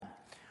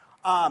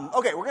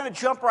Okay, we're going to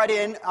jump right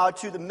in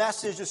to the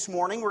message this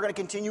morning. We're going to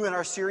continue in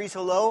our series,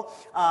 Hello,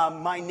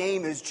 my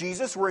name is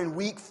Jesus. We're in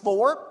week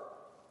 4.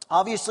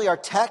 Obviously, our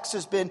text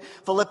has been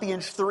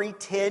Philippians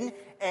 3:10a,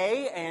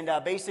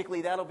 and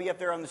basically that'll be up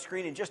there on the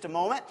screen in just a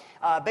moment.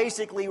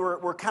 Basically,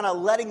 we're kind of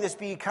letting this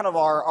be kind of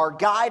our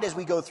guide as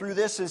we go through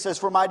this. It says,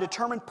 "For my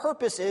determined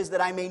purpose is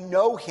that I may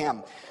know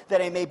him,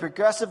 that I may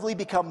progressively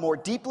become more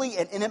deeply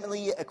and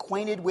intimately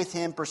acquainted with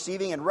him,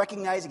 perceiving and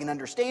recognizing and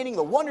understanding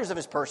the wonders of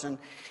his person,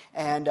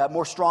 and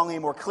more strongly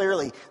and more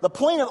clearly." The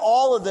point of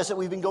all of this that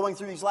we've been going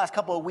through these last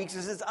couple of weeks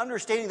is this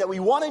understanding that we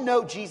want to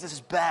know Jesus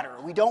better.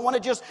 We don't want to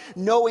just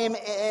know him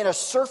in a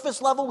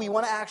surface level. We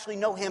want to actually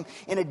know him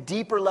in a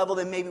deeper level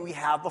than maybe we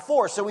have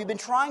before. So we've been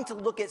trying to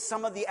look at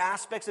some of the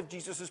aspects of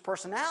Jesus'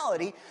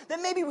 personality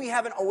that maybe we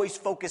haven't always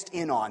focused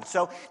in on.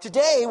 So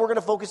today we're going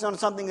to focus on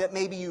something that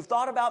maybe you've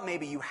thought about,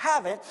 maybe you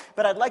haven't,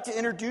 but I'd like to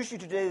introduce you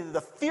today to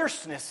the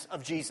fierceness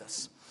of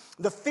Jesus.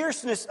 The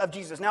fierceness of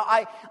Jesus. Now,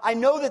 I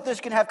know that this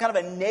can have kind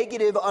of a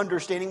negative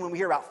understanding when we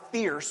hear about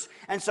fierce.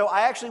 And so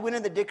I actually went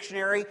in the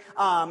dictionary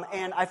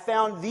and I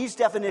found these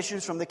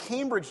definitions from the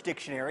Cambridge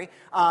Dictionary.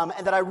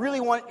 And that I really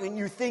want, when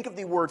you think of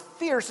the word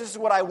fierce, this is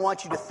what I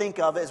want you to think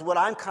of as what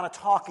I'm kind of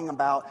talking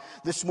about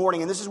this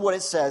morning. And this is what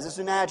it says. It's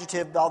an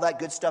adjective, all that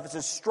good stuff. It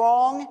says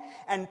strong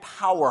and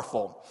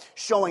powerful,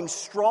 showing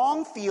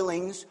strong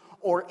feelings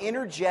or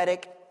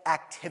energetic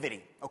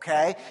activity.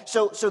 Okay,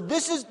 so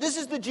this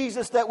is the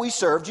Jesus that we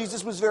serve.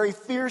 Jesus was very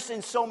fierce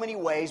in so many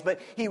ways, but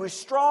he was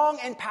strong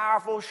and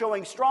powerful,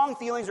 showing strong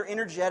feelings or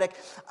energetic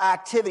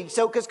activity.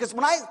 So, because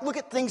when I look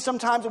at things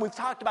sometimes, and we've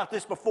talked about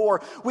this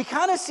before, we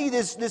kind of see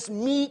this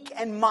meek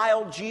and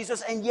mild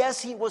Jesus. And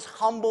yes, he was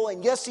humble,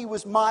 and yes, he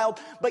was mild,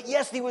 but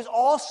yes, he was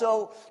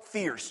also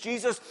fierce.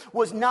 Jesus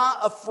was not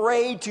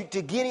afraid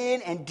to get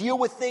in and deal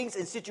with things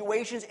and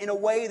situations in a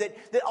way that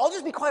I'll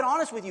just be quite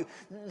honest with you,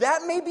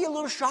 that may be a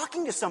little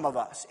shocking to some of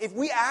us. If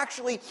we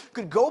actually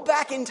could go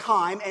back in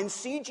time and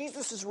see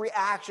Jesus'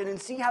 reaction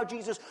and see how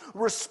Jesus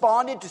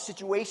responded to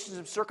situations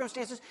and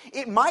circumstances,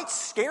 it might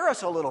scare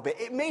us a little bit.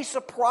 It may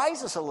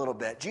surprise us a little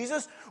bit.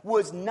 Jesus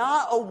was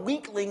not a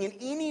weakling in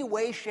any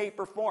way, shape,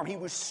 or form. He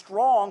was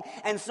strong,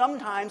 and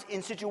sometimes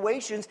in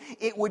situations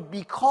it would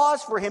be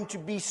cause for him to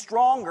be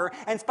stronger,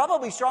 and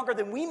probably stronger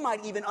than we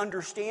might even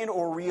understand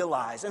or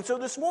realize. And so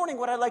this morning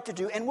what I'd like to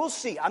do, and we'll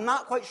see, I'm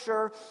not quite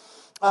sure,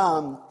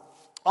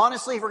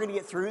 honestly, if we're going to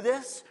get through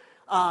this.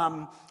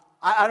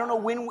 I don't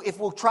know if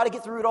we'll try to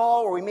get through it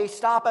all, or we may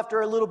stop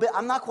after a little bit.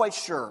 I'm not quite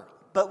sure.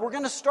 But we're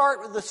going to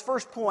start with this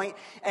first point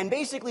and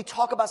basically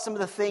talk about some of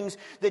the things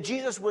that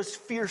Jesus was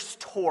fierce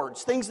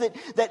towards. Things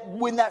that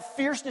when that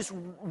fierceness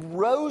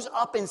rose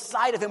up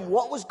inside of him,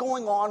 what was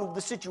going on with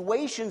the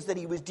situations that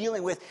he was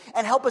dealing with,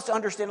 and help us to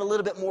understand a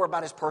little bit more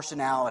about his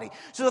personality.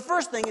 So the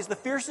first thing is the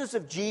fierceness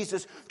of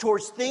Jesus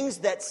towards things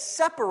that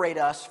separate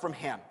us from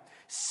him.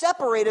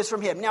 Separate us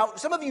from him. Now,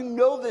 some of you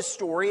know this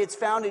story. It's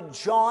found in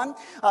John,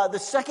 the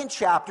 2nd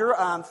chapter,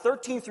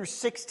 13 through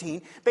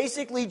 16.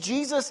 Basically,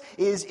 Jesus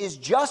is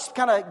just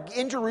kind of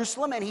in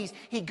Jerusalem, and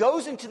he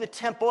goes into the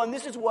temple, and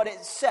this is what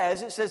it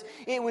says. It says,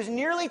 it was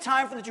nearly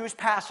time for the Jewish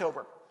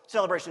Passover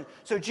celebration.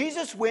 So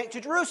Jesus went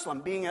to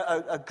Jerusalem. Being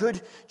a good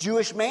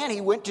Jewish man,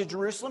 he went to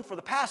Jerusalem for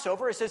the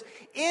Passover. It says,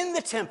 in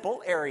the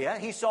temple area,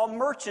 he saw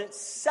merchants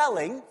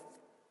selling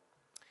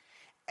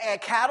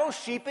cattle,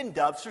 sheep, and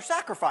doves for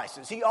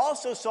sacrifices. He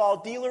also saw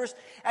dealers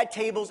at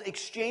tables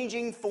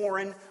exchanging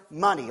foreign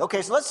money.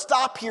 Okay, so let's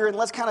stop here and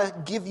let's kind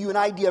of give you an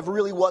idea of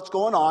really what's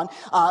going on.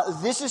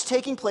 This is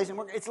taking place, and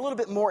it's a little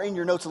bit more in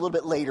your notes a little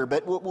bit later,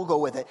 but we'll go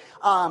with it.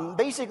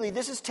 Basically,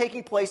 this is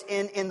taking place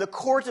in the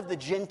court of the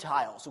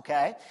Gentiles,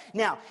 okay?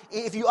 Now,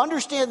 if you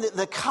understand not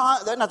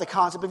the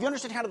concept, but if you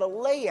understand kind of the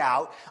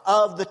layout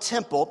of the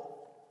temple,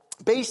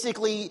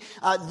 basically,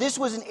 this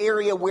was an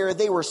area where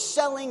they were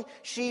selling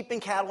sheep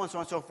and cattle and so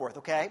on and so forth,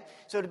 okay?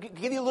 So to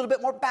give you a little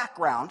bit more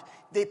background,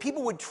 the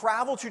people would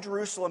travel to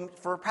Jerusalem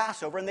for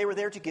Passover, and they were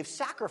there to give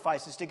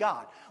sacrifices to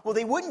God. Well,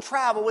 they wouldn't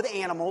travel with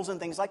animals and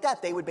things like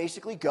that. They would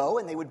basically go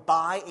and they would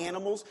buy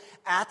animals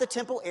at the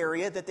temple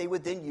area that they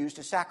would then use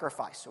to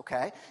sacrifice,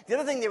 okay? The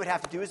other thing they would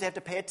have to do is they have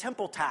to pay a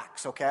temple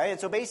tax, okay? And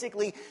so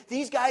basically,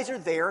 these guys are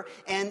there,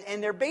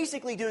 and they're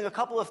basically doing a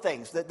couple of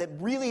things that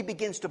really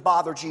begins to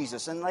bother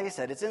Jesus. And like I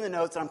said, it's in the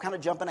notes, and I'm kind of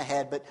jumping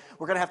ahead, but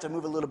we're going to have to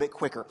move a little bit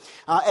quicker.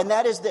 And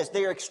that is this.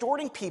 They are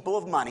extorting people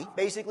of money.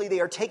 Basically, they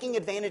are taking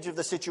advantage of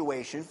the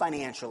situation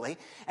financially.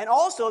 And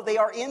also, they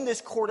are in this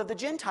court of the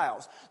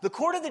Gentiles. The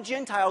court of the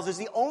Gentiles is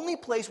the only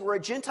place where a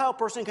Gentile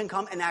person can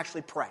come and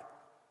actually pray.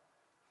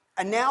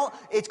 And now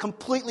it's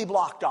completely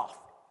blocked off.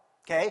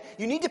 Okay?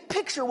 You need to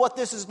picture what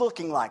this is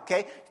looking like,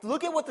 okay?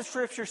 Look at what the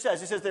scripture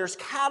says. It says there's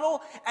cattle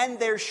and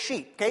there's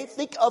sheep, okay?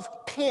 Think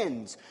of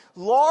pens,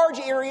 large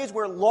areas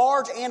where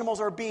large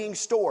animals are being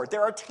stored.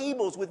 There are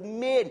tables with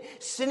men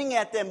sitting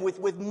at them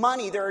with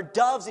money. There are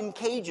doves in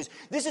cages.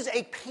 This is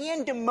a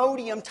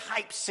pandemonium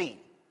type scene,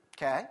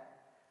 okay?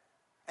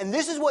 And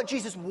this is what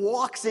Jesus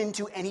walks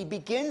into, and he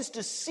begins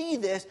to see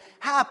this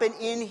happen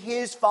in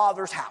his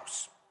Father's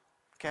house,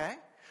 okay?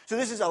 So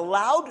this is a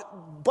loud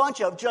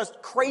bunch of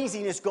just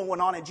craziness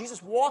going on. And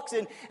Jesus walks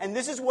in, and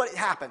this is what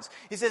happens.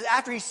 He says,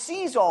 after he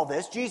sees all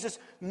this, Jesus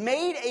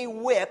made a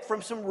whip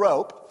from some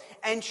rope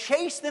and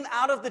chased them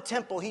out of the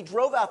temple. He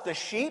drove out the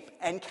sheep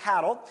and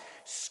cattle,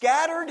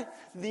 scattered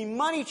the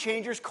money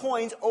changers'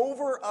 coins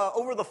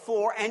over the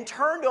floor, and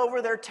turned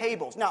over their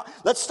tables. Now,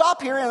 let's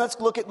stop here and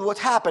let's look at what's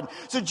happened.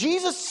 So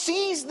Jesus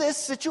sees this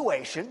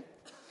situation.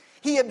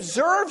 He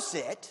observes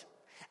it.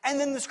 And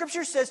then the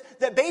scripture says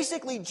that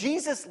basically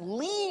Jesus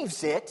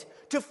leaves it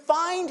to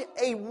find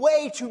a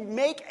way to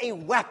make a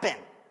weapon.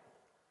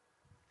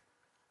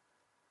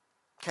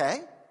 Okay?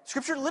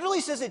 Scripture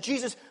literally says that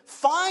Jesus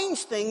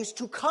finds things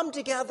to come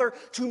together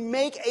to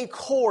make a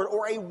cord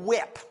or a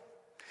whip.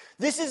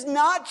 This is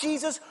not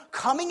Jesus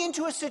coming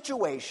into a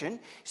situation,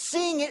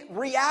 seeing it,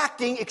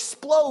 reacting,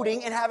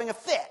 exploding, and having a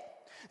fit.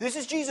 This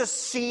is Jesus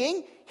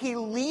seeing, he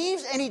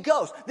leaves, and he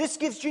goes. This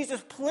gives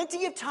Jesus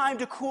plenty of time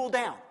to cool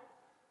down.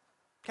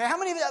 Okay, how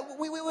many of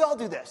you, we all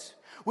do this.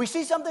 We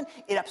see something,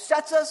 it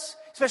upsets us,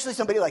 especially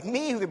somebody like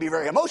me who can be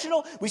very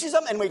emotional. We see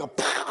something and we go,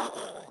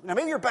 now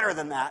maybe you're better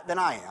than that, than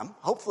I am.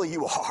 Hopefully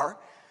you are.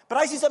 But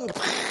I see something,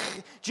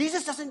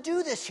 Jesus doesn't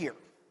do this here.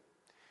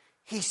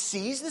 He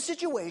sees the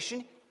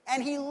situation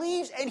and he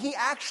leaves and he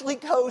actually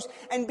goes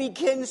and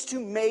begins to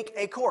make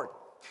a cord.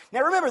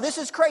 Now remember, this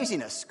is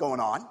craziness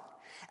going on.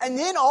 And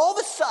then all of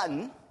a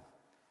sudden,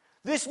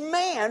 this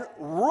man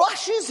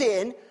rushes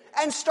in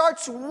and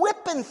starts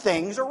whipping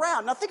things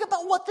around. Now think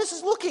about what this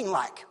is looking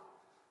like.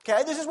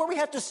 Okay, this is where we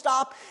have to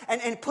stop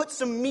and put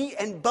some meat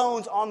and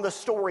bones on the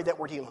story that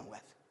we're dealing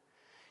with.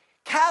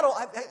 Cattle,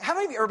 how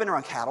many of you ever been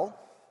around cattle?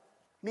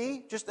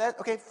 Me? Just that?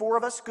 Okay, 4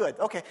 of us? Good.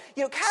 Okay.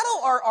 You know,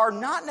 cattle are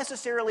not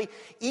necessarily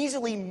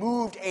easily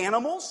moved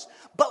animals,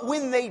 but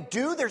when they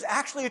do, there's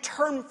actually a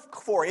term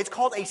for it. It's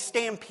called a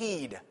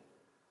stampede.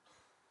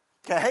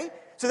 Okay?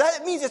 So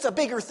that means it's a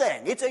bigger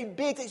thing. It's a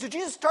big thing. So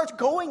Jesus starts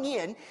going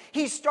in.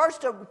 He starts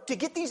to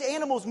get these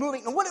animals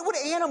moving. And what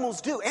do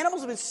animals do?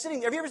 Animals have been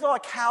sitting there. Have you ever saw a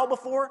cow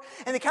before?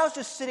 And the cow's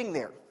just sitting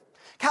there.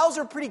 Cows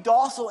are pretty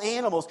docile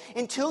animals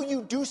until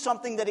you do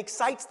something that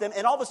excites them.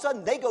 And all of a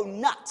sudden, they go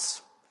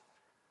nuts.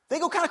 They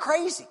go kind of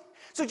crazy.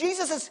 So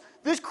Jesus is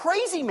this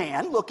crazy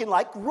man looking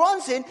like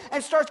runs in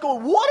and starts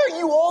going, what are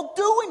you all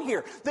doing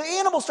here? The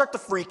animals start to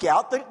freak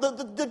out.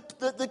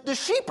 The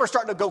sheep are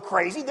starting to go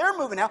crazy. They're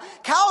moving out.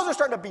 Cows are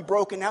starting to be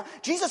broken now.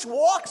 Jesus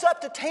walks up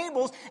to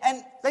tables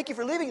and, thank you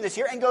for leaving this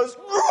here, and goes,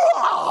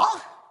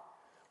 Rah!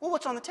 Well,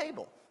 what's on the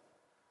table?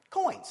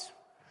 Coins.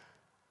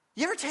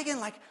 You ever taken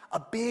like a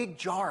big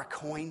jar of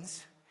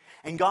coins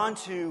and gone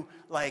to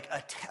like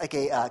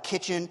a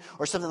kitchen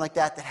or something like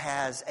that that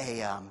has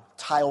a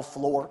tile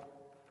floor?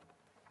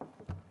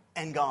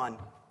 And gone,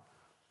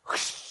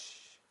 whoosh.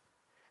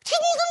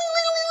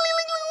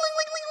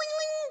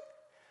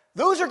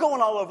 Those are going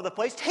all over the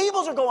place.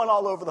 Tables are going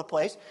all over the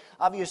place.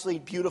 Obviously,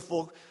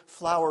 beautiful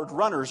flowered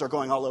runners are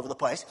going all over the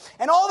place.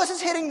 And all this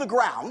is hitting the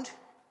ground.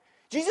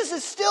 Jesus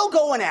is still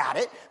going at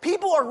it.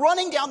 People are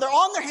running down. They're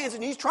on their hands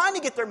and knees trying to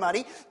get their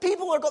money.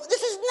 People are going,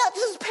 this is nuts.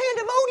 This is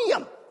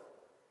pandemonium.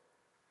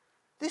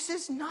 This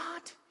is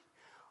not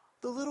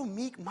the little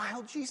meek,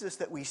 mild Jesus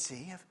that we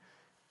see of,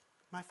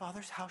 my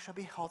Father's house shall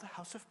be called a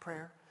house of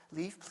prayer.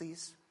 Leave,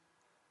 please.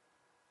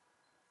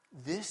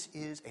 This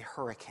is a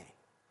hurricane.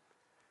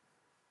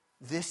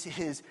 This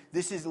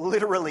is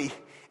literally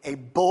a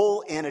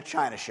bull in a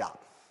china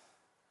shop.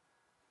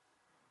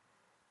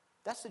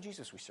 That's the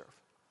Jesus we serve.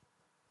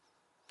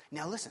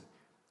 Now listen,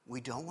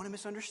 we don't want to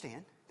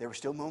misunderstand. There were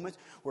still moments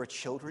where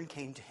children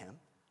came to him.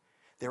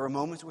 There were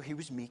moments where he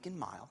was meek and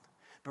mild.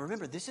 But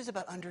remember, this is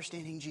about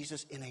understanding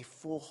Jesus in a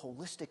full,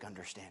 holistic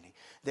understanding.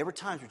 There were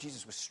times where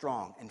Jesus was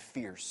strong and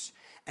fierce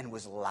and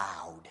was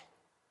loud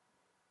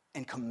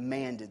and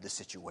commanded the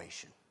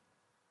situation.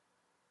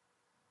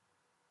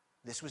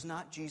 This was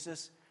not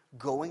Jesus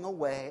going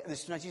away.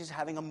 This was not Jesus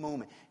having a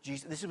moment.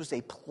 This was a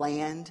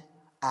planned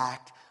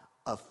act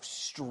of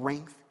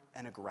strength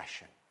and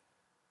aggression.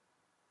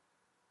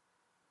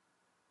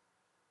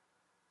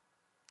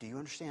 Do you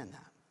understand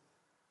that?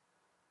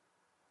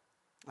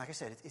 Like I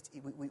said,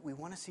 we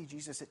want to see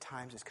Jesus at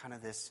times as kind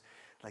of this,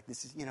 like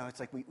this is, it's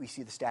like we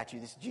see the statue,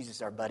 this Jesus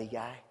is our buddy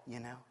guy,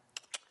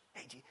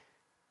 Hey,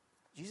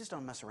 Jesus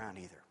don't mess around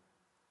either.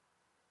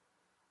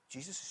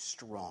 Jesus is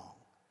strong.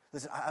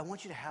 Listen, I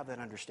want you to have that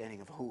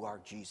understanding of who our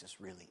Jesus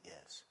really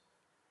is.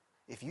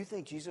 If you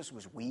think Jesus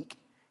was weak,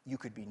 you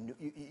could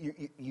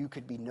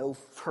be no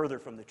further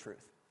from the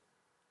truth.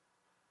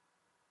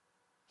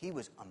 He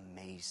was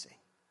amazing.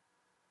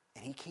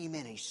 And he came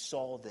in and he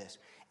saw this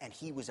and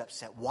he was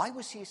upset. Why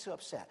was he so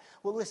upset?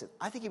 Well, listen,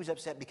 I think he was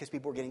upset because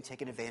people were getting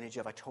taken advantage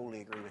of. I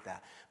totally agree with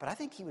that. But I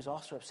think he was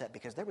also upset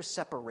because there was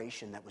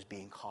separation that was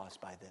being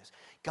caused by this.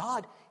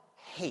 God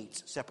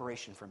hates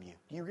separation from you.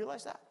 Do you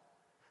realize that?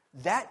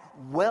 That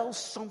wells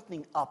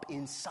something up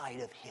inside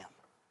of him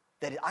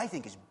that I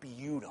think is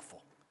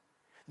beautiful.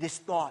 This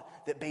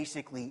thought that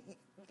basically,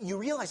 you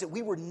realize that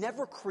we were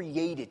never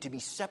created to be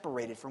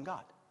separated from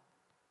God.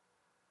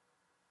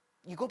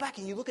 You go back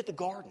and you look at the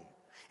garden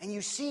and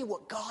you see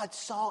what God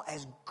saw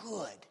as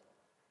good.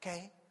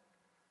 Okay?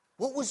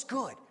 What was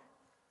good?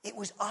 It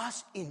was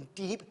us in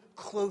deep,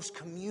 close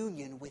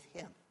communion with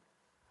him.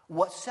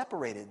 What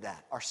separated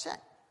that? Our sin.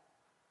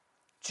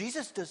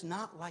 Jesus does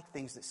not like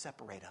things that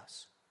separate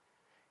us.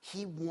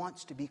 He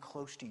wants to be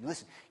close to you.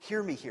 Listen,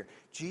 hear me here.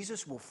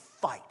 Jesus will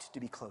fight to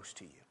be close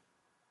to you.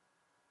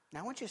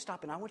 Now I want you to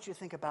stop and I want you to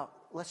think about,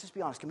 let's just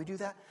be honest, can we do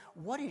that?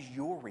 What is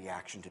your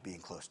reaction to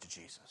being close to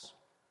Jesus?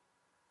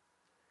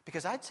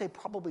 Because I'd say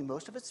probably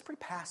most of it's pretty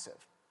passive.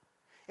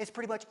 It's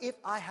pretty much, if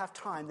I have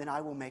time, then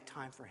I will make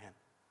time for him.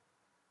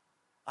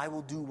 I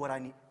will do what I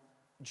need.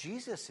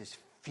 Jesus is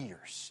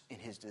fierce in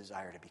his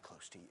desire to be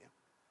close to you.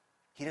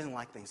 He doesn't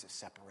like things that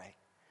separate.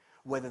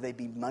 Whether they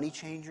be money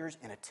changers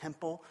in a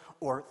temple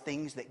or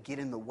things that get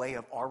in the way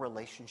of our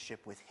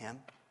relationship with him,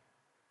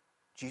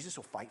 Jesus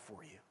will fight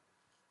for you.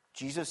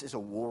 Jesus is a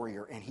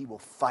warrior, and he will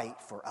fight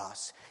for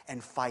us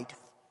and fight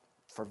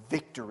for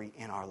victory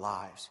in our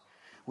lives,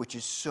 which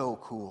is so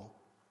cool,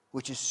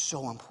 which is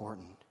so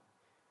important.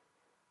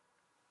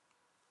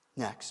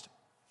 Next,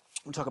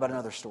 we'll talk about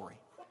another story.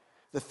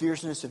 The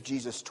fierceness of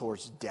Jesus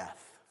towards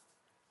death.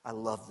 I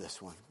love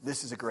this one.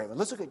 This is a great one.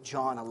 Let's look at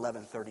John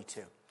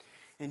 11:32.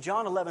 In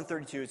John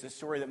 11:32 is a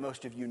story that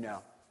most of you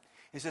know.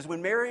 It says,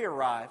 when Mary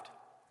arrived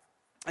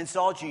and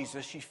saw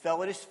Jesus, she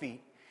fell at his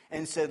feet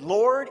and said,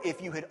 Lord,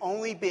 if you had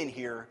only been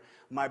here,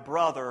 my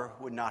brother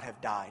would not have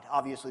died.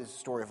 Obviously, it's the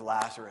story of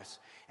Lazarus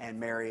and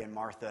Mary and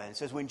Martha. And it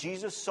says, when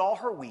Jesus saw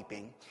her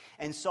weeping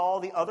and saw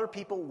the other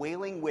people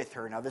wailing with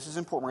her. Now, this is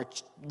important. We're going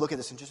to look at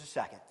this in just a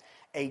second.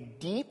 A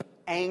deep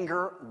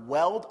anger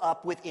welled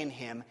up within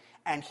him,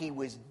 and he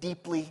was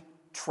deeply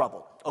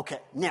troubled. Okay,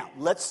 now,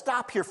 let's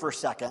stop here for a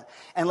second,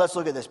 and let's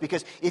look at this.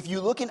 Because if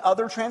you look in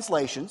other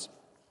translations,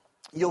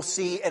 you'll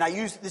see, and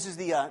this is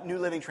the New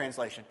Living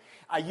Translation.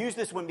 I use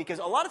this one because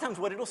a lot of times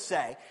what it'll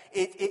say,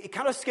 it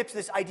kind of skips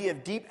this idea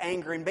of deep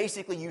anger, and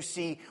basically you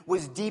see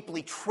was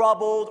deeply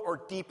troubled,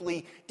 or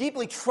deeply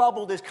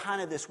troubled is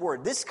kind of this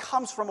word. This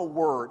comes from a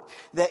word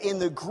that in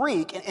the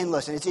Greek, and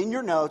listen, it's in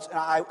your notes, and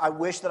I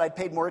wish that I'd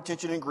paid more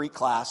attention in Greek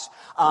class,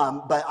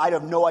 but I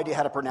have no idea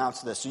how to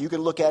pronounce this, so you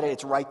can look at it,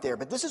 it's right there.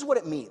 But this is what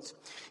it means.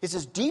 It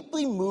says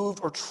deeply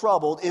moved or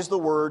troubled is the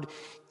word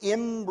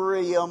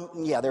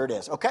embrium, yeah, there it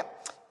is, okay?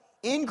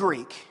 In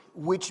Greek,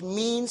 which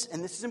means,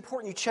 and this is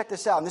important, you check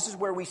this out, and this is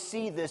where we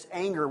see this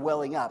anger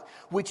welling up,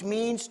 which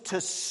means to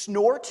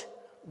snort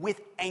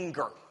with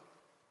anger.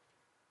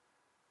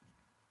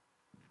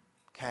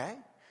 Okay?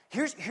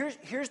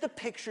 Here's the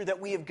picture that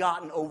we have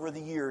gotten over the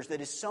years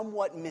that is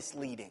somewhat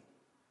misleading.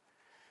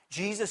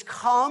 Jesus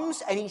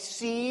comes and he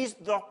sees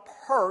the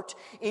hurt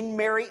in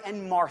Mary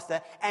and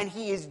Martha, and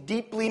he is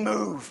deeply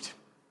moved.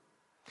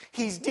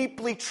 He's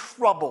deeply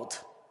troubled.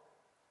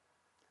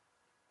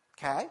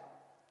 Okay?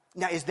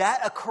 Now, is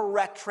that a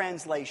correct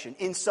translation?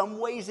 In some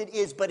ways it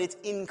is, but it's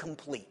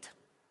incomplete.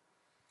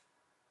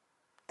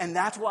 And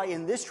that's why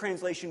in this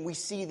translation we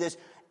see this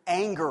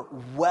anger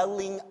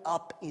welling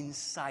up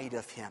inside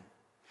of him.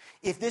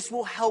 If this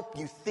will help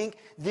you think,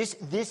 I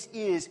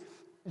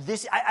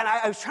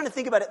was trying to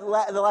think about it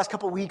the last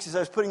couple of weeks as I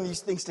was putting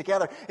these things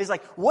together. It's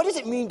like, what does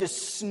it mean to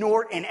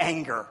snort in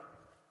anger?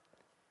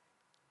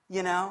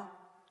 You know?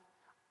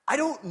 I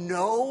don't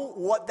know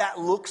what that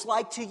looks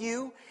like to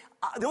you.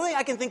 The only thing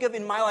I can think of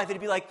in my life,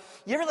 it'd be like,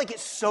 you ever get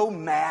so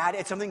mad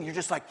at something, you're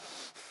just like,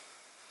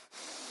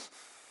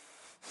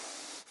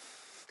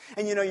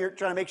 and you're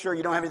trying to make sure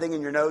you don't have anything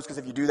in your nose, because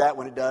if you do that,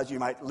 when it does, you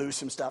might lose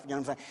some stuff. You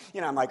know what I'm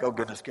saying? I'm like, oh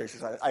goodness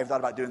gracious. I've thought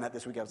about doing that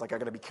this week. I was like, I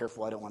got to be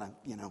careful. I don't want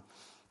to,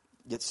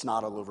 get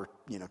snot all over,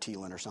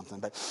 Teelan or something.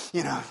 But,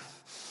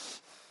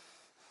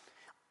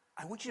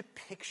 I want you to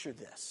picture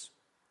this.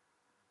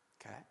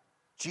 Okay?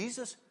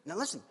 Now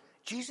listen,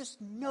 Jesus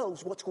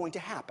knows what's going to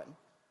happen.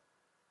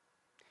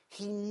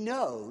 He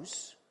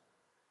knows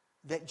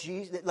that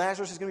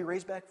Lazarus is going to be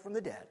raised back from the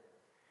dead.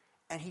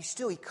 And he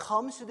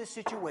comes to this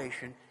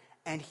situation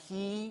and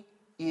he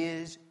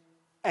is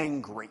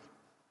angry.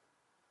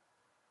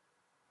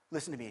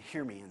 Listen to me,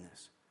 hear me in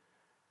this.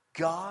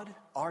 God,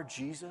 our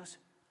Jesus,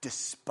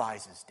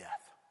 despises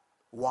death.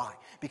 Why?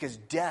 Because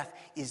death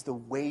is the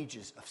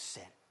wages of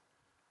sin.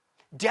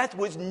 Death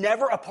was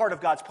never a part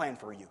of God's plan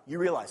for you. You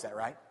realize that,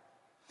 right?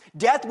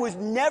 Death was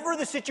never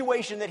the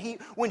situation that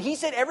when he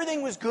said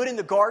everything was good in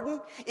the garden,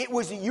 it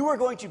was that you were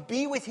going to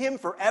be with him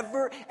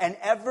forever and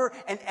ever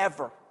and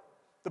ever.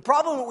 The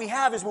problem that we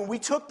have is when we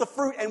took the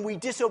fruit and we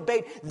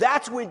disobeyed,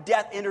 that's when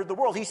death entered the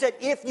world. He said,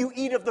 if you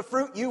eat of the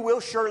fruit, you will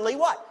surely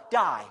what?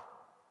 Die.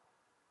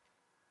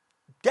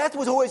 Death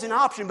was always an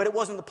option, but it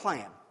wasn't the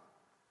plan.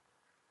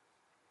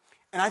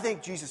 And I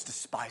think Jesus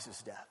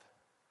despises death.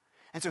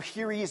 And so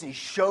here he is, and he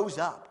shows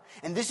up.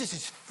 And this is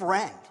his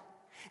friend.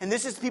 And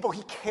this is the people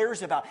he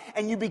cares about.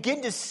 And you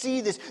begin to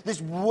see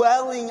this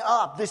welling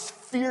up, this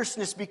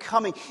fierceness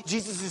becoming.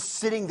 Jesus is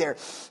sitting there.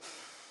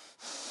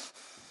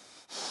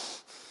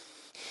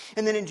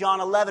 And then in John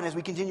 11, as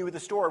we continue with the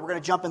story, we're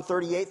going to jump in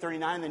 38,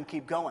 39, and then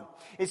keep going.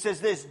 It says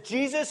this,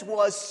 Jesus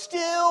was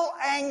still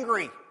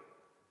angry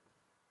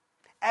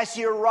as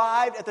he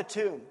arrived at the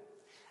tomb.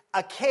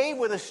 A cave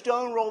with a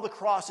stone rolled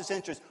across its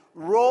entrance.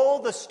 roll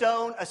the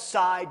stone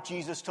aside,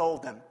 Jesus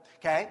told them.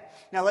 Okay?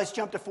 Now let's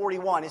jump to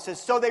 41. It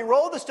says, so they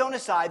rolled the stone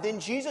aside.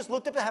 Then Jesus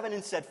looked up to heaven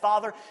and said,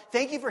 Father,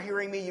 thank you for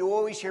hearing me. You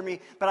always hear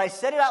me. But I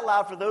said it out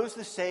loud for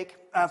the sake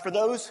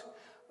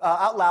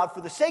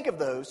of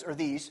those, or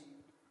these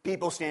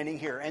people standing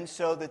here, and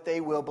so that they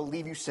will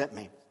believe you sent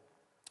me.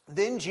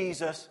 Then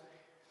Jesus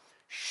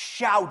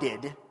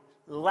shouted,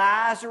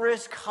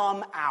 Lazarus,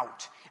 come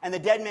out. And the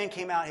dead man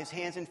came out, his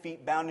hands and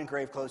feet bound in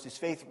grave clothes, his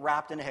face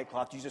wrapped in a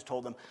headcloth. Jesus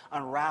told them,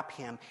 unwrap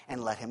him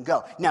and let him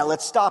go. Now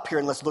let's stop here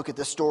and let's look at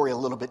this story a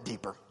little bit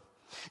deeper.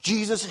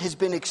 Jesus has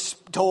been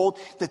told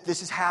that this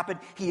has happened.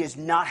 He is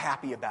not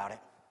happy about it.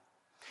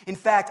 In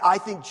fact, I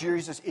think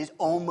Jesus is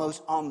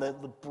almost on the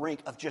brink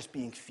of just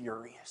being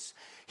furious.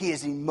 He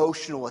is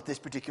emotional at this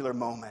particular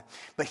moment,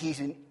 but he's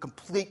in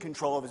complete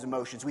control of his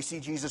emotions. We see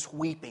Jesus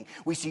weeping.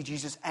 We see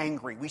Jesus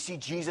angry. We see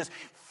Jesus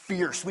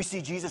fierce. We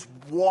see Jesus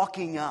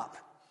walking up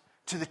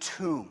to the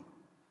tomb,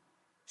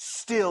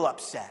 still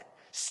upset,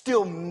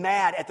 still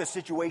mad at the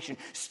situation,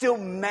 still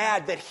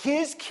mad that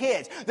his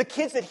kids, the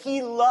kids that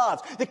he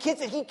loves, the kids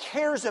that he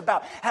cares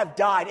about, have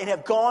died and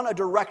have gone a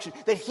direction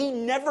that he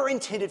never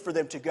intended for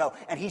them to go,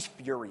 and he's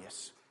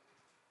furious.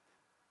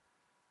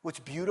 What's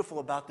beautiful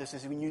about this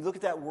is when you look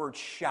at that word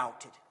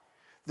shouted,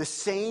 the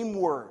same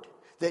word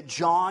that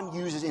John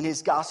uses in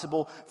his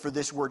gospel for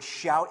this word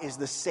shout is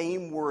the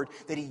same word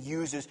that he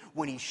uses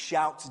when he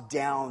shouts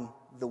down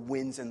the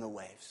winds and the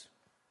waves.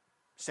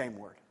 Same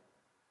word.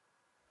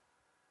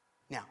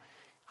 Now,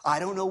 I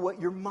don't know what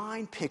your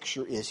mind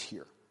picture is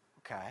here,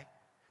 okay?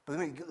 But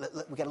we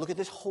got to look at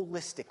this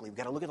holistically. We've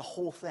got to look at the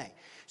whole thing.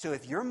 So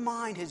if your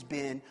mind has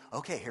been,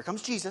 okay, here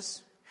comes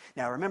Jesus.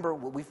 Now remember,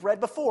 what we've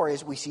read before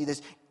is we see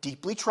this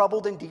deeply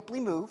troubled and deeply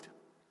moved.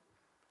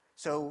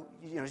 So,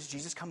 does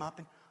Jesus come up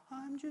and,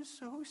 I'm just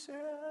so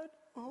sad.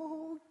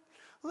 Oh,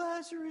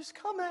 Lazarus,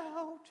 come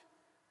out.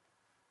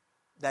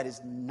 That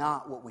is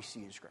not what we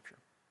see in Scripture.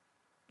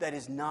 That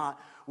is not,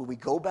 when we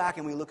go back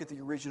and we look at the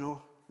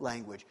original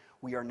language,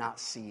 we are not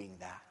seeing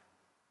that.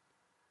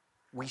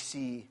 We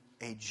see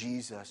a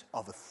Jesus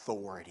of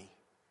authority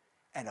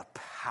and of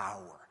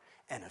power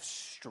and of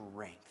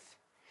strength.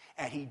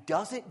 And he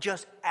doesn't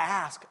just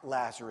ask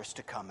Lazarus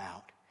to come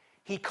out.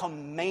 He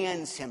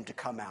commands him to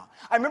come out.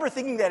 I remember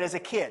thinking that as a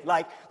kid.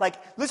 Like,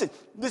 listen,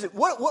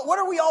 what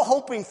are we all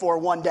hoping for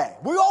one day?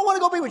 We all want to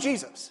go be with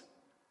Jesus.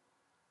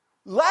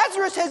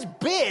 Lazarus has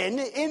been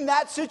in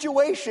that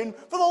situation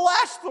for the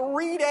last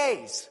 3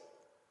 days.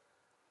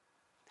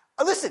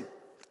 Listen,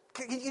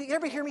 you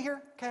ever hear me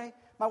here? Okay,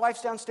 my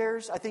wife's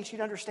downstairs. I think she'd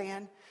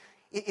understand.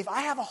 If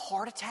I have a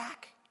heart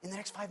attack in the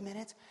next 5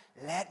 minutes,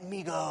 let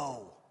me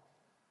go.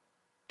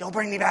 Don't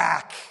bring me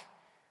back.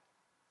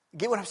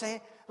 Get what I'm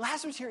saying?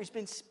 Lazarus here has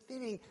been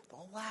spinning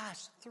the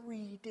last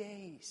 3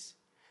 days.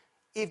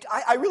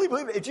 I really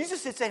believe it. If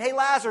Jesus had said, hey,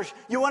 Lazarus,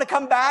 you want to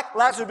come back?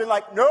 Lazarus would have been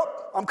like, nope,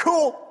 I'm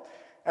cool.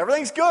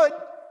 Everything's good.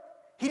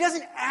 He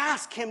doesn't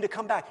ask him to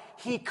come back.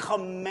 He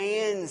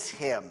commands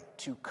him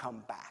to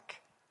come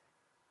back.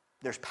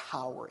 There's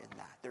power in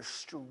that. There's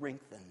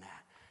strength in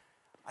that.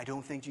 I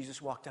don't think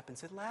Jesus walked up and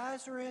said,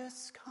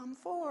 Lazarus, come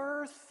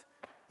forth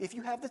if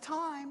you have the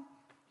time.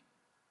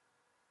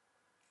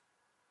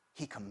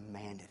 He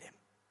commanded him.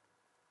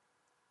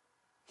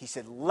 He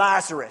said,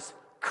 Lazarus,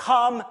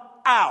 come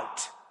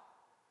out.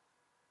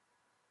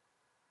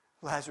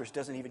 Lazarus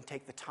doesn't even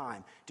take the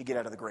time to get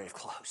out of the grave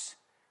clothes.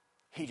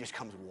 He just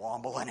comes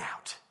wobbling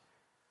out.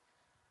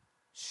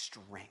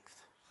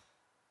 Strength.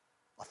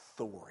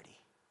 Authority.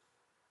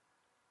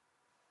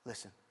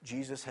 Listen,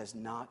 Jesus has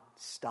not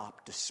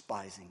stopped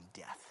despising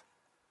death.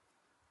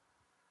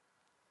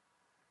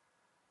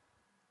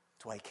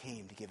 That's why he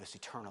came, to give us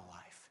eternal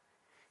life.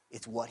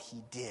 It's what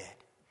he did.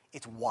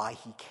 It's why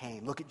he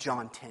came. Look at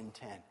John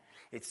 10:10.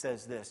 It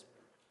says this.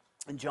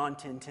 In John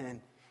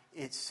 10:10,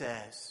 it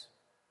says,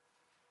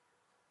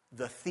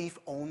 the thief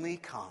only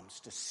comes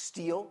to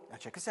steal, now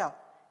check this out,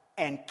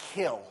 and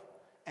kill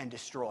and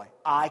destroy.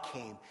 I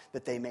came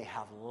that they may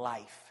have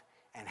life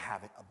and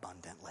have it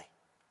abundantly.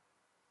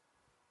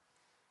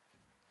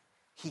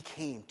 He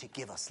came to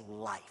give us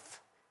life.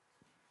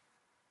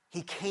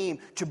 He came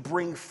to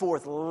bring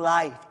forth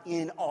life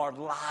in our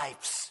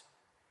lives.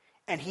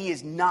 And he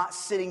is not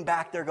sitting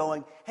back there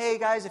going, hey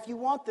guys, if you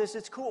want this,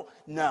 it's cool.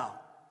 No.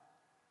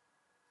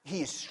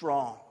 He is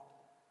strong.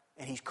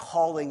 And he's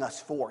calling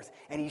us forth.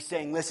 And he's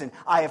saying, listen,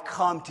 I have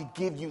come to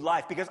give you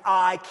life because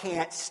I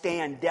can't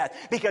stand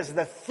death. Because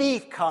the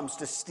thief comes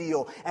to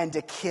steal and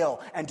to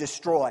kill and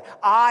destroy.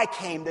 I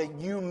came that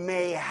you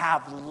may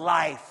have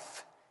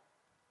life.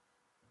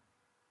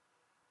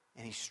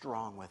 And he's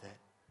strong with it.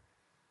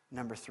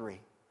 Number 3,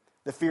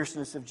 the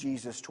fierceness of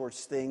Jesus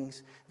towards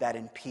things that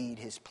impede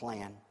his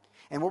plan.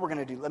 And what we're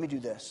going to do, let me do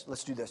this.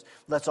 Let's do this.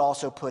 Let's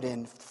also put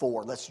in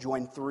 4. Let's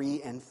join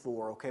 3 and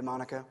 4. Okay,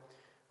 Monica?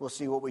 We'll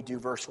see what we do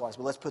verse-wise.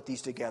 But let's put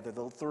these together.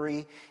 The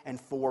 3 and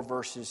 4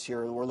 verses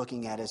here that we're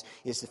looking at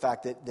is the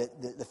fact that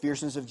the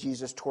fierceness of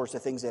Jesus towards the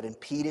things that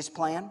impede his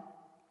plan,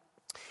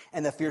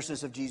 and the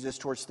fierceness of Jesus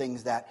towards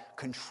things that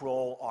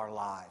control our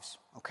lives.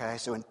 Okay,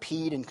 so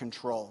impede and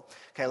control.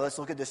 Okay, let's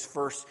look at this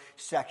first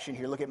section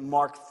here. Look at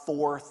Mark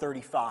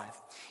 4:35.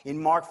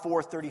 In Mark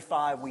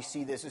 4:35, we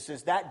see this. It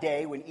says, that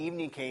day when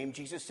evening came,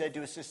 Jesus said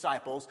to his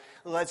disciples,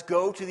 let's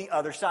go to the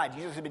other side.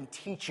 Jesus had been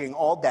teaching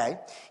all day.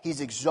 He's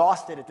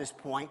exhausted at this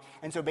point.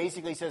 And so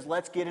basically he says,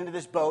 let's get into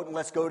this boat and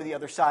let's go to the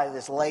other side of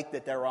this lake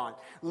that they're on.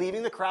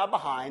 Leaving the crowd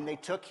behind, they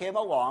took him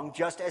along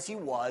just as he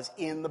was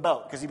in the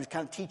boat, because he was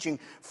kind of teaching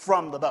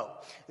from the boat.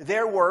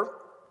 There were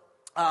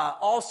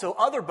also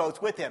other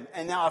boats with him.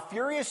 And now a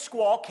furious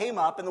squall came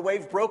up and the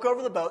waves broke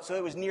over the boat so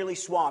it was nearly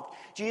swamped.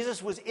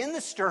 Jesus was in the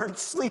stern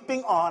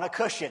sleeping on a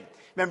cushion.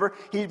 Remember,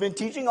 he'd been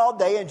teaching all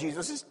day and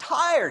Jesus is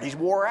tired. He's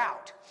wore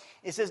out.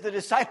 It says the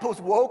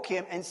disciples woke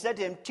him and said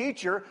to him,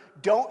 Teacher,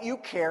 don't you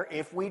care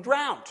if we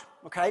drowned?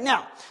 Okay,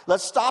 now,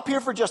 let's stop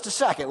here for just a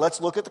second. Let's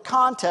look at the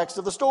context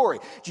of the story.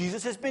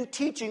 Jesus has been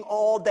teaching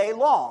all day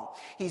long.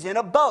 He's in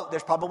a boat.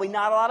 There's probably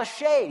not a lot of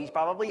shade. He's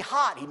probably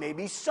hot. He may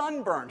be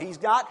sunburned. He's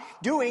not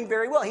doing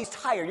very well. He's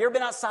tired. You ever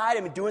been outside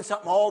and been doing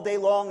something all day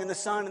long in the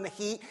sun and the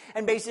heat,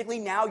 and basically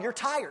now you're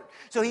tired.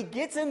 So he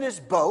gets in this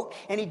boat,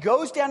 and he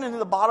goes down into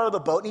the bottom of the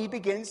boat, and he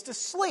begins to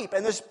sleep,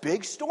 and this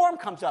big storm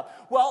comes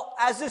up. Well,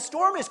 as this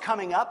storm is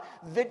coming up,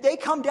 they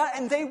come down,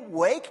 and they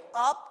wake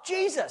up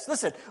Jesus.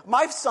 Listen,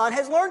 my son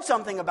has learned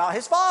something about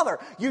his father.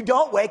 You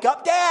don't wake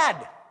up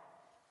dad.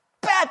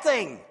 Bad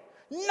thing.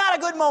 Not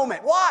a good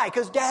moment. Why?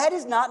 Because dad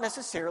is not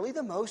necessarily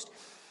the most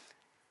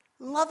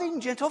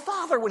loving, gentle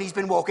father when he's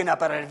been woken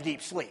up out of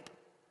deep sleep.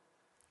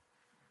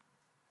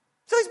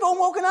 So he's been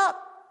woken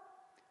up.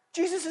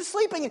 Jesus is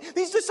sleeping, and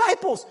these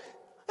disciples,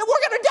 and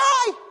we're going to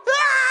die.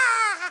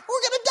 Ah,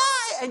 we're going to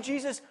die. And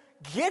Jesus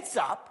gets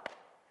up.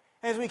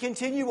 As we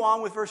continue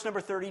on with verse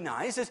number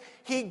 39, it says,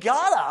 he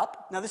got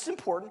up, now this is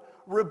important,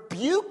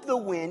 rebuked the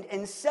wind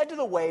and said to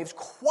the waves,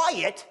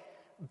 quiet,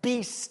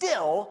 be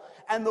still,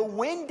 and the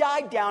wind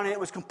died down and it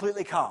was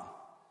completely calm.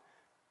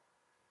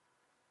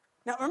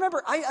 Now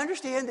remember, I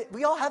understand that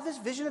we all have this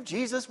vision of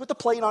Jesus with the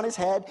plate on his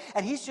head,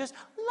 and he's just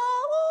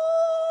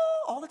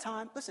all the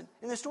time. Listen,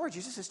 in the story,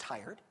 Jesus is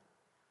tired.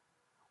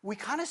 We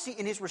kind of see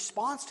in his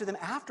response to them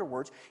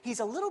afterwards, he's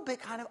a little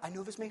bit kind of, I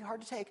know this may be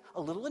hard to take,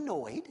 a little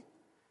annoyed.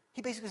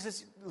 He basically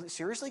says,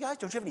 seriously, guys,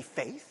 don't you have any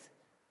faith?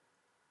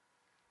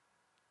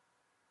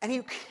 And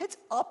he gets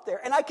up there,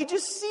 and I could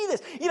just see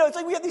this. You know, it's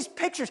like we have these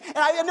pictures, and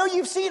I know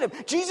you've seen them.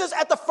 Jesus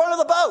at the front of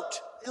the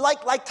boat,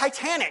 like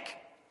Titanic.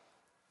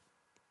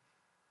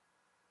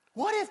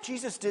 What if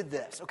Jesus did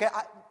this? Okay,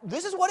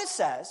 this is what it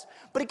says.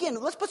 But again,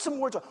 let's put some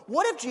words on.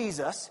 What if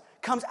Jesus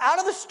comes out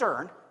of the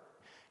stern,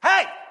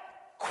 hey,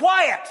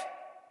 quiet,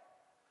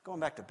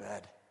 going back to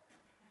bed.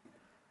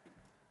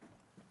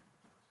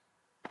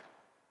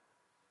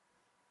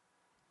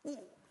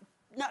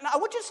 Now, I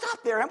want you to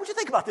stop there, and I want you to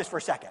think about this for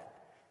a second.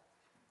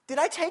 Did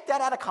I take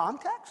that out of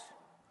context?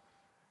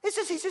 He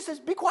just says,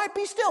 be quiet,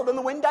 be still. Then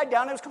the wind died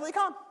down, and it was completely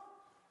calm.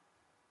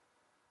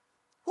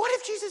 What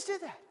if Jesus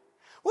did that?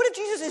 What if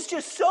Jesus is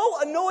just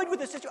so annoyed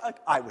with the situation?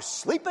 I was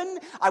sleeping,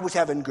 I was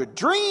having good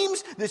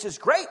dreams, this is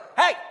great.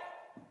 Hey,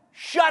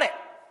 shut it.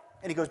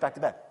 And he goes back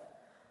to bed.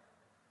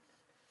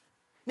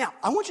 Now,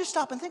 I want you to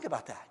stop and think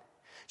about that.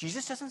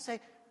 Jesus doesn't say,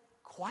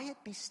 quiet,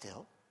 be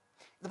still.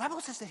 The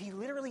Bible says that he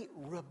literally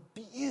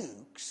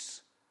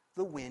rebukes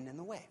the wind and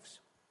the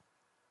waves.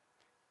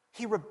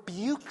 He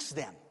rebukes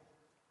them.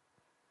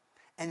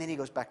 And then he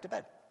goes back to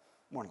bed,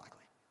 more than likely.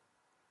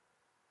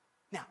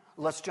 Now,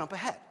 let's jump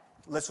ahead.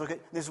 Let's look at,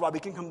 this is why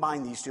we can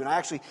combine these two. And I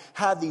actually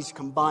had these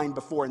combined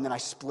before, and then I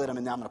split them,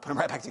 and now I'm going to put them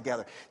right back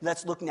together.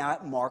 Let's look now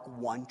at Mark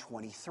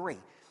 1:23.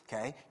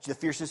 Okay? The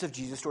fierceness of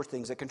Jesus towards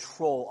things that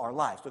control our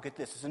lives. Look at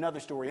this. It's another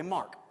story in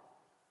Mark.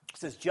 It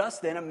says,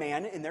 just then a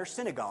man in their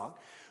synagogue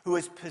who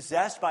was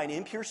possessed by an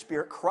impure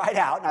spirit cried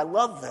out, and I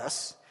love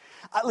this.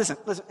 Listen,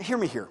 hear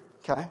me here,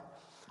 okay?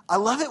 I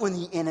love it when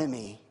the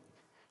enemy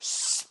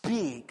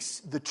speaks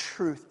the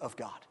truth of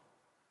God.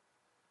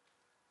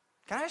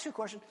 Can I ask you a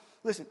question?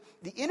 Listen,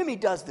 the enemy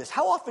does this.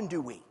 How often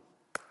do we?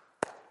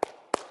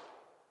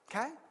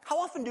 Okay? How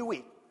often do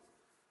we?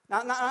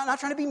 Not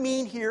trying to be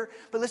mean here,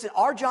 but listen,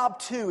 our job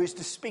too is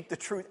to speak the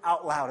truth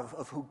out loud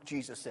of who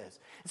Jesus is.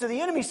 And so the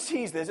enemy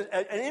sees this,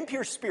 an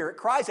impure spirit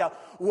cries out,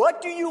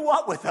 what do you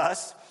want with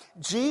us?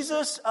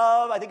 Jesus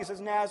of, I think it says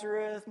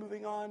Nazareth,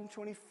 moving on,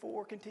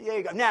 24, continue, there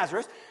you go,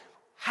 Nazareth,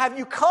 have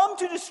you come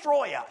to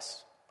destroy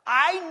us?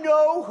 I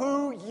know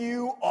who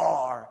you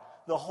are,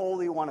 the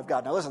Holy One of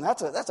God. Now listen,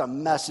 that's a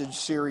message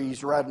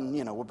series read, and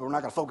we're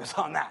not going to focus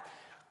on that.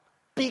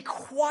 Be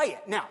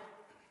quiet. Now,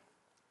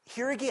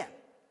 here again,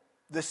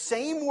 the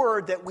same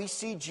word that we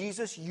see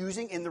Jesus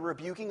using in the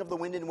rebuking of the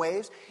wind and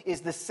waves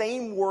is the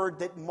same word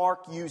that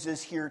Mark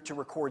uses here to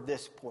record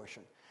this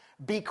portion.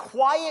 Be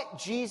quiet,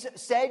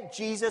 said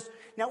Jesus.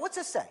 Now, what's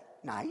this say?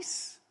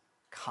 Nice,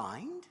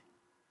 kind,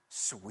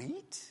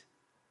 sweet,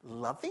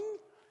 loving,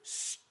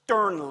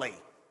 sternly.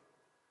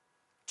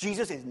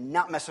 Jesus is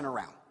not messing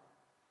around.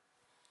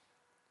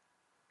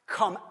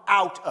 Come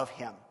out of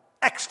him!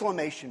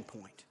 Exclamation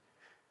point.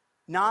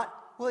 Not,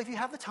 well, if you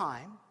have the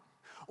time,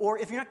 or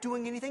if you're not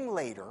doing anything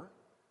later.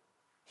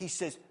 He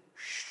says,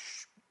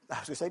 shh, I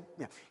was going to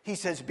say, he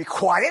says, be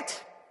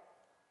quiet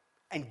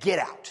and get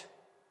out.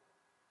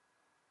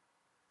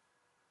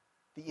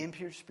 The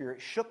impure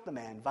spirit shook the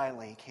man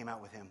violently and came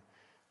out with him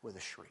with a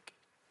shriek.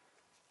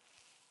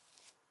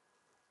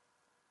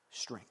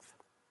 Strength.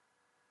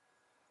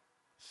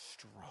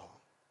 Strong.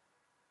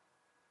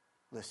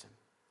 Listen.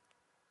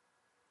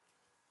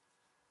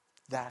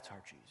 That's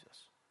our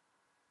Jesus.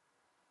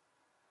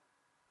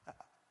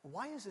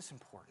 Why is this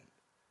important?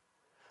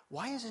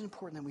 Why is it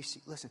important that we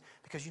see? Listen,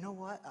 because you know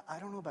what? I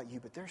don't know about you,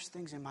 but there's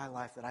things in my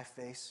life that I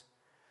face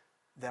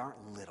that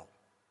aren't little,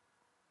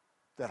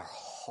 that are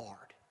hard.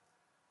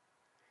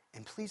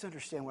 And please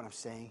understand what I'm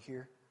saying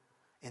here.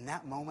 In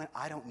that moment,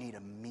 I don't need a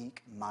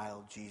meek,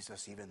 mild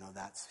Jesus, even though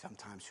that's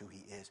sometimes who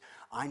he is.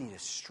 I need a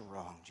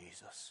strong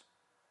Jesus.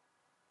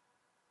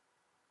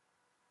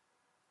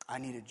 I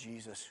need a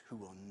Jesus who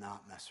will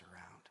not mess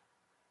around.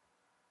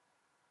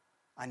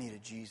 I need a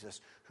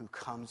Jesus who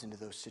comes into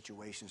those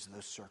situations and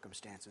those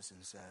circumstances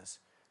and says,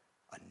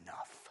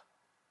 enough.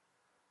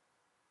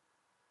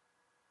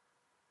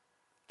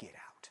 Get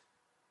out.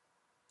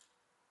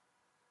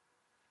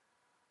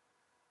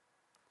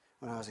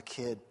 When I was a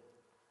kid,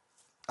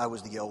 I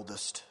was the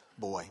oldest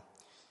boy.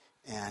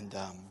 And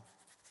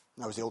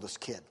I was the oldest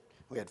kid.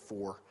 We had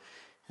 4.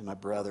 And my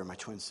brother, my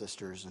twin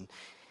sisters.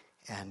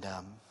 And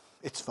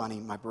it's funny,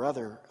 my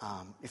brother,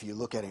 if you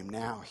look at him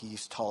now,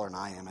 he's taller than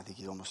I am. I think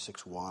he's almost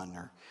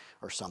 6'1"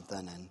 or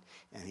something,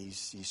 and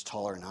he's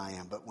taller than I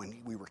am. But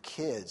when we were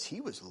kids,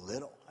 he was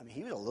little. I mean,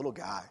 he was a little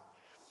guy.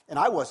 And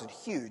I wasn't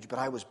huge, but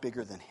I was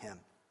bigger than him.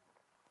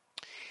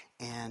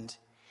 And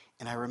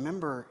I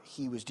remember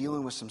he was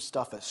dealing with some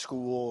stuff at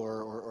school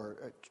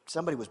or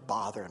somebody was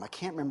bothering him. I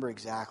can't remember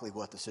exactly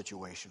what the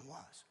situation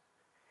was.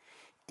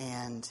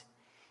 And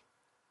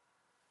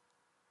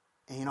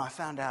I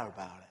found out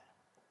about it.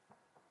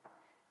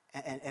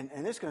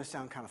 And this is going to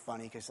sound kind of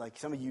funny because like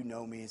some of you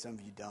know me and some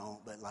of you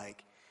don't, but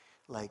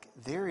like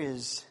there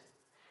is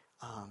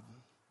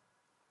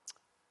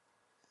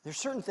there's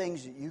certain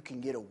things that you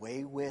can get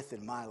away with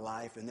in my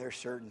life, and there's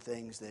certain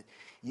things that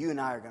you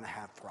and I are going to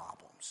have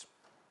problems,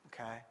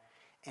 okay?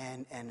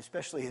 And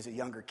especially as a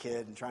younger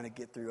kid and trying to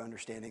get through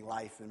understanding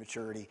life and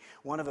maturity,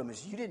 one of them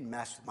is you didn't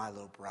mess with my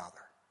little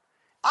brother.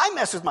 I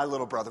mess with my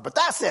little brother, but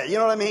that's it. You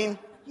know what I mean?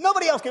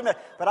 Nobody else can mess.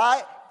 But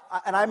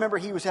I remember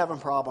he was having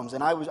problems,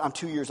 and I'm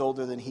 2 years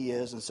older than he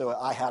is, and so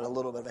I had a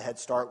little bit of a head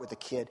start with the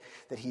kid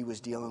that he was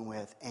dealing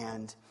with.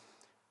 And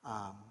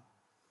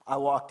I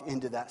walked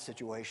into that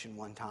situation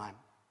one time.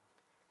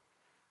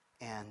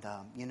 And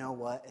you know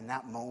what? In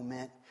that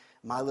moment,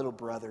 my little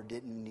brother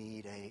didn't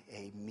need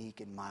a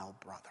meek and mild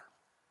brother.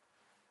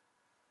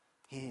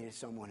 He needed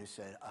someone who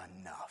said,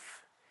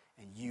 enough,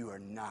 and you are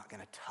not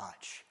going to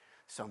touch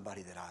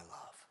somebody that I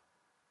love.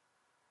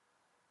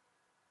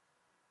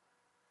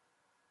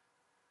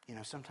 You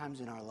know,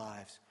 sometimes in our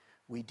lives,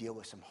 we deal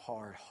with some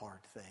hard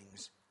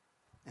things.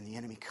 And the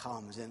enemy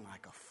comes in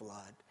like a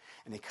flood.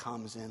 And he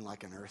comes in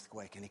like an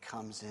earthquake. And he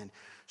comes in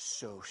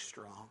so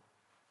strong.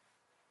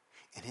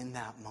 And in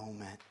that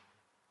moment,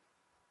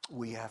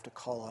 we have to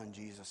call on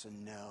Jesus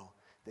and know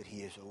that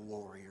he is a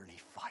warrior and he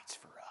fights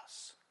for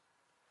us.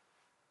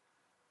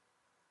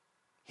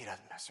 He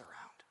doesn't mess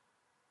around.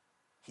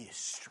 He is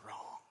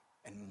strong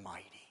and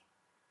mighty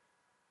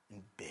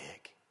and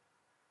big.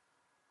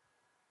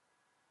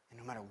 And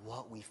no matter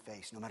what we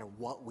face, no matter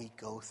what we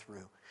go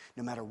through,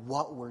 no matter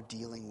what we're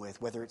dealing with,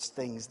 whether it's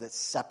things that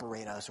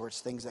separate us or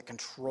it's things that